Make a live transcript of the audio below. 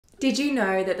Did you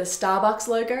know that the Starbucks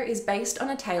logo is based on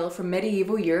a tale from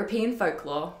medieval European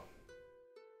folklore?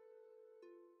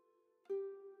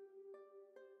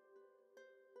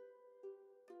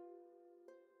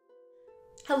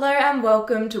 Hello and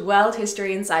welcome to World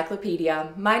History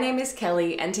Encyclopedia. My name is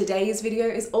Kelly and today's video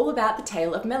is all about the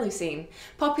tale of Melusine,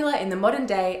 popular in the modern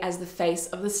day as the face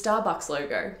of the Starbucks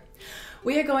logo.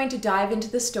 We are going to dive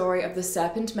into the story of the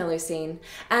serpent Melusine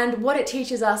and what it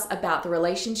teaches us about the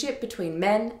relationship between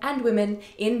men and women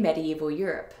in medieval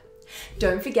Europe.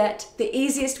 Don't forget, the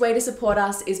easiest way to support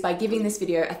us is by giving this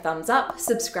video a thumbs up,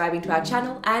 subscribing to our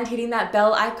channel, and hitting that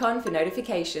bell icon for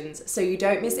notifications so you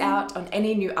don't miss out on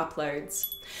any new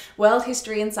uploads. World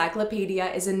History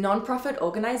Encyclopedia is a non-profit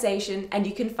organisation and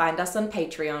you can find us on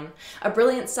Patreon, a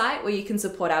brilliant site where you can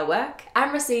support our work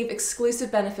and receive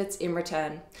exclusive benefits in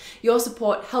return. Your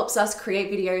support helps us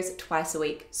create videos twice a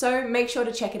week, so make sure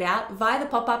to check it out via the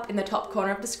pop-up in the top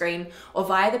corner of the screen or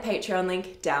via the Patreon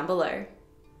link down below.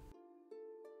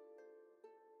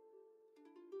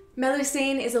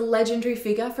 Melusine is a legendary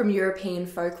figure from European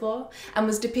folklore and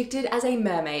was depicted as a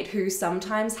mermaid who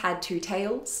sometimes had two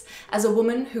tails, as a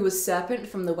woman who was serpent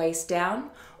from the waist down,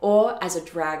 or as a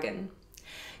dragon.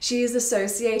 She is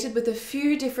associated with a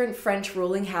few different French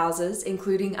ruling houses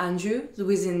including Anjou,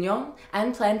 Lusignan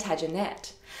and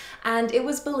Plantagenet, and it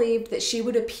was believed that she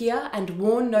would appear and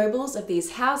warn nobles of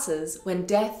these houses when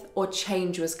death or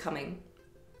change was coming.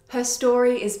 Her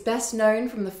story is best known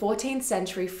from the 14th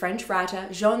century French writer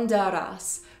Jean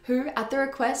d'Arras, who, at the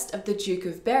request of the Duke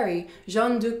of Berry,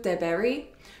 Jean-Duc de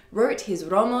Berry, wrote his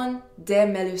Roman de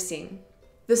Melusine.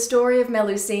 The story of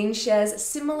Melusine shares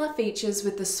similar features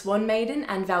with the Swan Maiden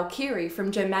and Valkyrie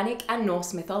from Germanic and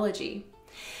Norse mythology.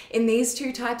 In these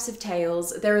two types of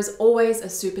tales, there is always a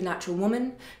supernatural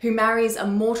woman who marries a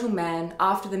mortal man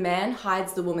after the man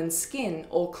hides the woman's skin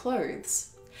or clothes.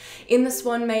 In the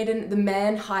Swan Maiden, the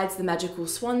man hides the magical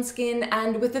swan skin,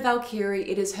 and with the Valkyrie,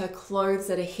 it is her clothes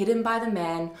that are hidden by the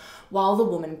man while the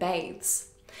woman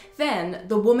bathes. Then,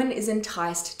 the woman is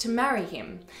enticed to marry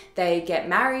him. They get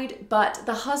married, but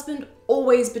the husband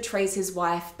always betrays his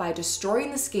wife by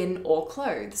destroying the skin or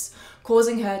clothes,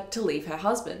 causing her to leave her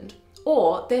husband.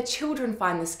 Or their children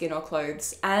find the skin or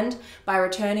clothes, and by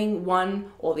returning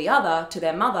one or the other to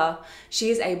their mother,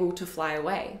 she is able to fly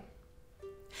away.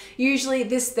 Usually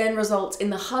this then results in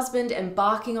the husband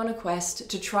embarking on a quest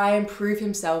to try and prove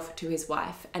himself to his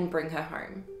wife and bring her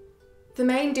home. The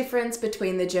main difference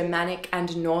between the Germanic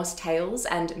and Norse tales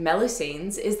and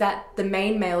Melusine's is that the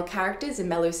main male characters in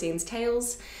Melusine's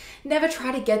tales never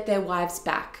try to get their wives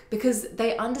back because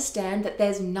they understand that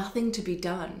there's nothing to be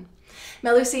done.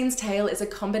 Melusine's tale is a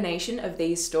combination of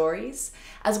these stories,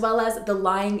 as well as the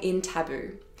lying-in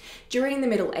taboo. During the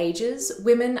Middle Ages,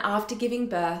 women after giving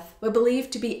birth were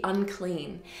believed to be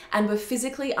unclean and were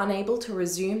physically unable to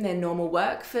resume their normal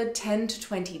work for 10 to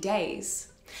 20 days.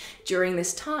 During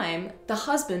this time, the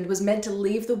husband was meant to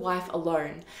leave the wife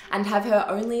alone and have her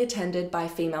only attended by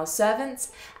female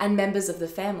servants and members of the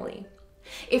family.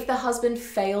 If the husband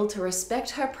failed to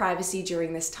respect her privacy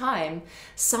during this time,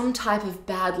 some type of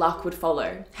bad luck would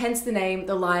follow, hence the name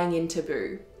the lying-in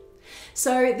taboo.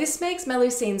 So this makes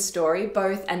Melusine's story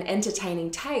both an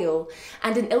entertaining tale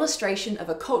and an illustration of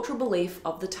a cultural belief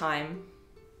of the time.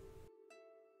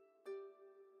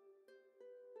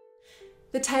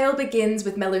 The tale begins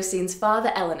with Melusine's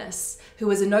father Elenus, who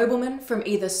was a nobleman from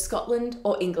either Scotland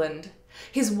or England.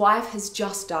 His wife has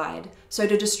just died, so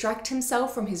to distract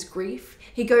himself from his grief,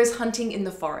 he goes hunting in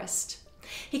the forest.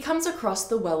 He comes across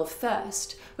the Well of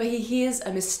Thirst, where he hears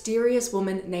a mysterious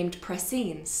woman named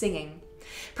Pressine singing.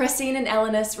 Pressine and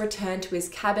Elenus return to his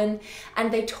cabin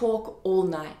and they talk all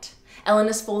night.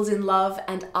 Elenus falls in love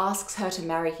and asks her to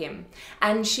marry him,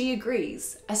 and she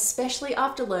agrees, especially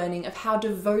after learning of how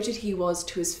devoted he was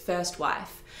to his first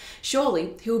wife.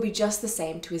 Surely he will be just the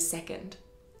same to his second.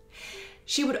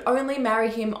 She would only marry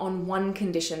him on one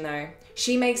condition though.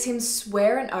 She makes him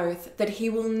swear an oath that he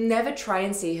will never try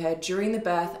and see her during the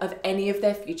birth of any of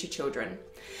their future children.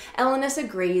 Elenus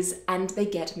agrees and they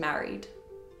get married.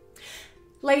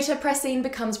 Later, Pressine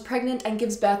becomes pregnant and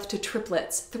gives birth to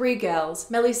triplets, 3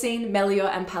 girls, Melusine, Melior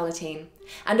and Palatine.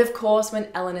 And of course, when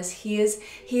Elenus hears,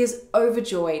 he is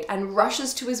overjoyed and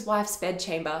rushes to his wife's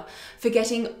bedchamber,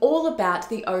 forgetting all about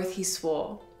the oath he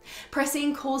swore.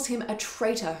 Pressine calls him a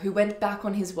traitor who went back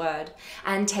on his word,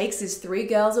 and takes his 3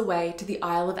 girls away to the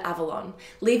Isle of Avalon,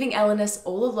 leaving Elenus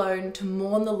all alone to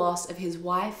mourn the loss of his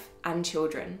wife and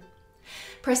children.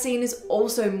 Pressine is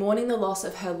also mourning the loss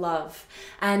of her love,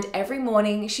 and every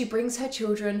morning she brings her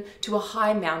children to a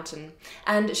high mountain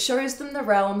and shows them the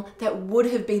realm that would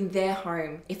have been their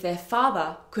home if their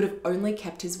father could have only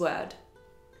kept his word.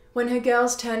 When her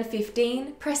girls turn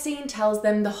 15, Pressine tells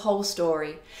them the whole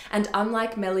story, and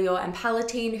unlike Melior and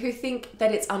Palatine, who think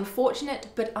that it's unfortunate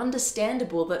but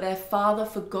understandable that their father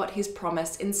forgot his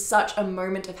promise in such a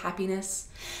moment of happiness,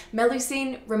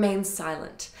 Melusine remains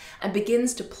silent and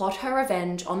begins to plot her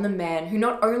revenge on the man who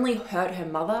not only hurt her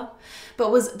mother,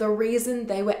 but was the reason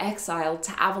they were exiled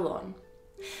to Avalon.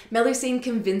 Melusine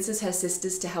convinces her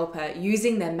sisters to help her,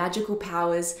 using their magical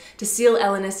powers to seal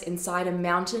Elenus inside a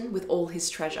mountain with all his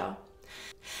treasure.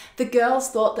 The girls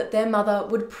thought that their mother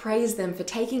would praise them for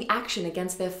taking action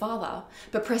against their father,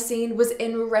 but Pressine was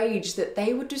enraged that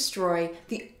they would destroy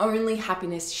the only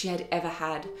happiness she had ever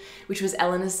had, which was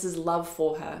Elenus's love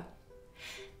for her.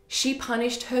 She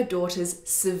punished her daughters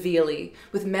severely,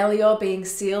 with Melior being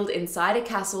sealed inside a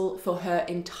castle for her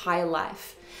entire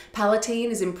life.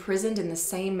 Palatine is imprisoned in the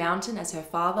same mountain as her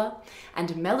father, and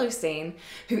Melusine,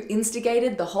 who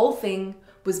instigated the whole thing,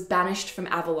 was banished from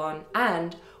Avalon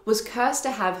and was cursed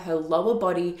to have her lower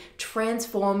body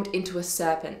transformed into a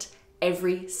serpent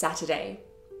every Saturday.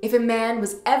 If a man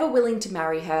was ever willing to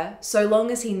marry her, so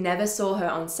long as he never saw her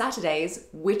on Saturdays,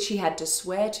 which he had to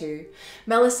swear to,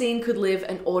 Melusine could live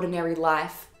an ordinary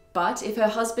life. But if her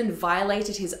husband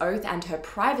violated his oath and her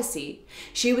privacy,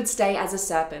 she would stay as a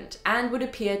serpent and would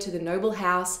appear to the noble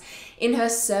house in her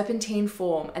serpentine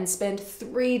form and spend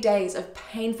 3 days of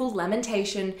painful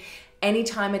lamentation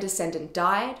anytime a descendant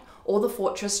died or the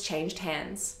fortress changed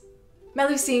hands.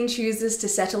 Melusine chooses to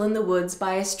settle in the woods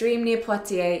by a stream near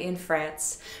Poitiers in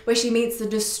France, where she meets the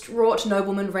distraught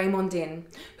nobleman Raymondin,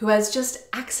 who has just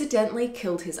accidentally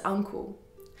killed his uncle.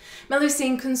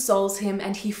 Melusine consoles him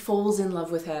and he falls in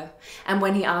love with her, and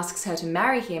when he asks her to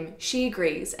marry him, she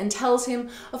agrees and tells him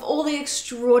of all the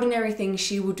extraordinary things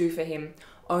she will do for him,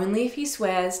 only if he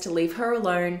swears to leave her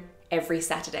alone every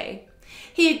Saturday.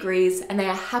 He agrees and they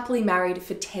are happily married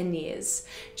for 10 years,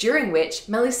 during which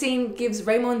Melusine gives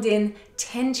Raymondin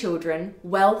 10 children,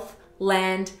 wealth,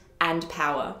 land, and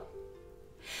power.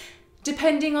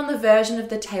 Depending on the version of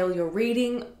the tale you're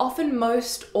reading, often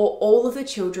most or all of the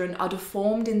children are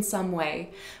deformed in some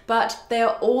way, but they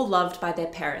are all loved by their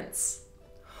parents.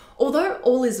 Although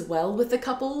all is well with the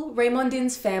couple,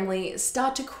 Raymondin's family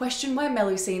start to question why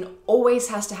Melusine always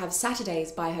has to have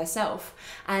Saturdays by herself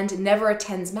and never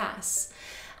attends mass.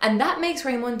 And that makes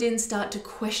Raymondin start to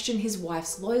question his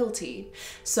wife's loyalty.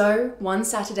 So one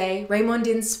Saturday,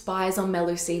 Raymondin spies on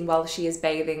Melusine while she is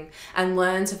bathing and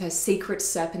learns of her secret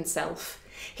serpent self.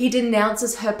 He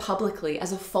denounces her publicly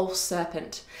as a false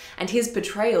serpent, and his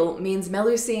betrayal means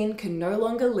Melusine can no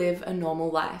longer live a normal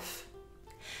life.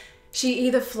 She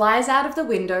either flies out of the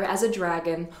window as a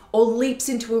dragon or leaps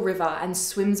into a river and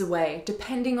swims away,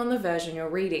 depending on the version you're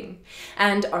reading,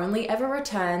 and only ever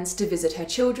returns to visit her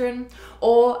children,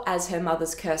 or, as her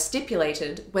mother's curse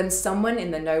stipulated, when someone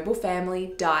in the noble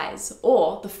family dies,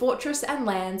 or the fortress and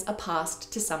lands are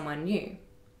passed to someone new.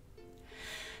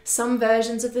 Some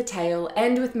versions of the tale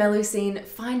end with Melusine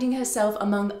finding herself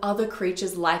among other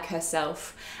creatures like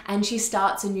herself, and she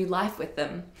starts a new life with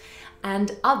them.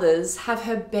 And others have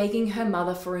her begging her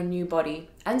mother for a new body,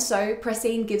 and so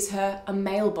Pressine gives her a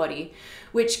male body,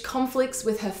 which conflicts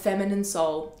with her feminine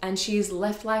soul, and she is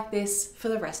left like this for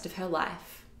the rest of her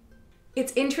life.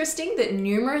 It's interesting that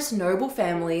numerous noble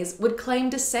families would claim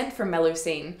descent from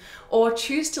Melusine, or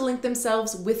choose to link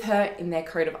themselves with her in their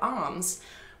coat of arms,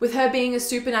 with her being a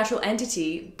supernatural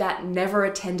entity that never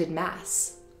attended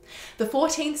mass. The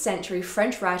 14th century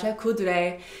French writer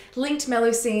Couldrette linked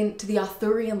Melusine to the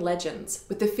Arthurian legends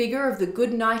with the figure of the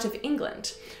Good Knight of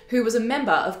England, who was a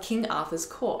member of King Arthur's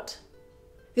court.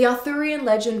 The Arthurian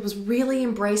legend was really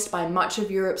embraced by much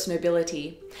of Europe's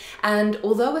nobility, and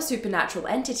although a supernatural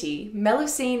entity,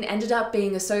 Melusine ended up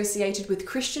being associated with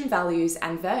Christian values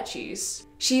and virtues.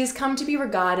 She has come to be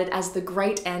regarded as the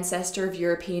great ancestor of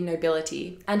European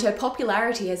nobility, and her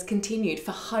popularity has continued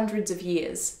for hundreds of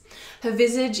years. Her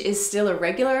visage is still a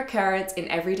regular occurrence in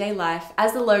everyday life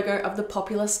as the logo of the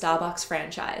popular Starbucks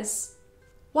franchise.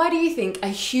 Why do you think a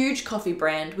huge coffee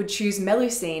brand would choose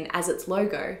Melusine as its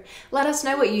logo? Let us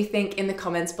know what you think in the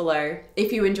comments below.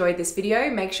 If you enjoyed this video,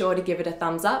 make sure to give it a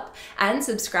thumbs up and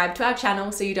subscribe to our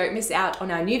channel so you don't miss out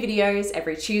on our new videos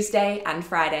every Tuesday and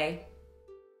Friday.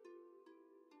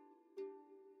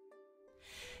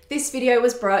 This video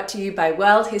was brought to you by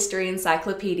World History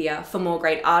Encyclopedia. For more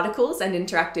great articles and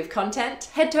interactive content,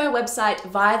 head to our website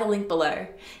via the link below.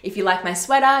 If you like my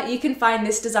sweater, you can find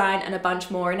this design and a bunch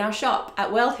more in our shop at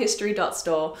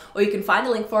worldhistory.store, or you can find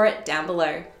a link for it down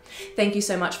below. Thank you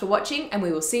so much for watching, and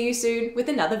we will see you soon with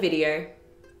another video.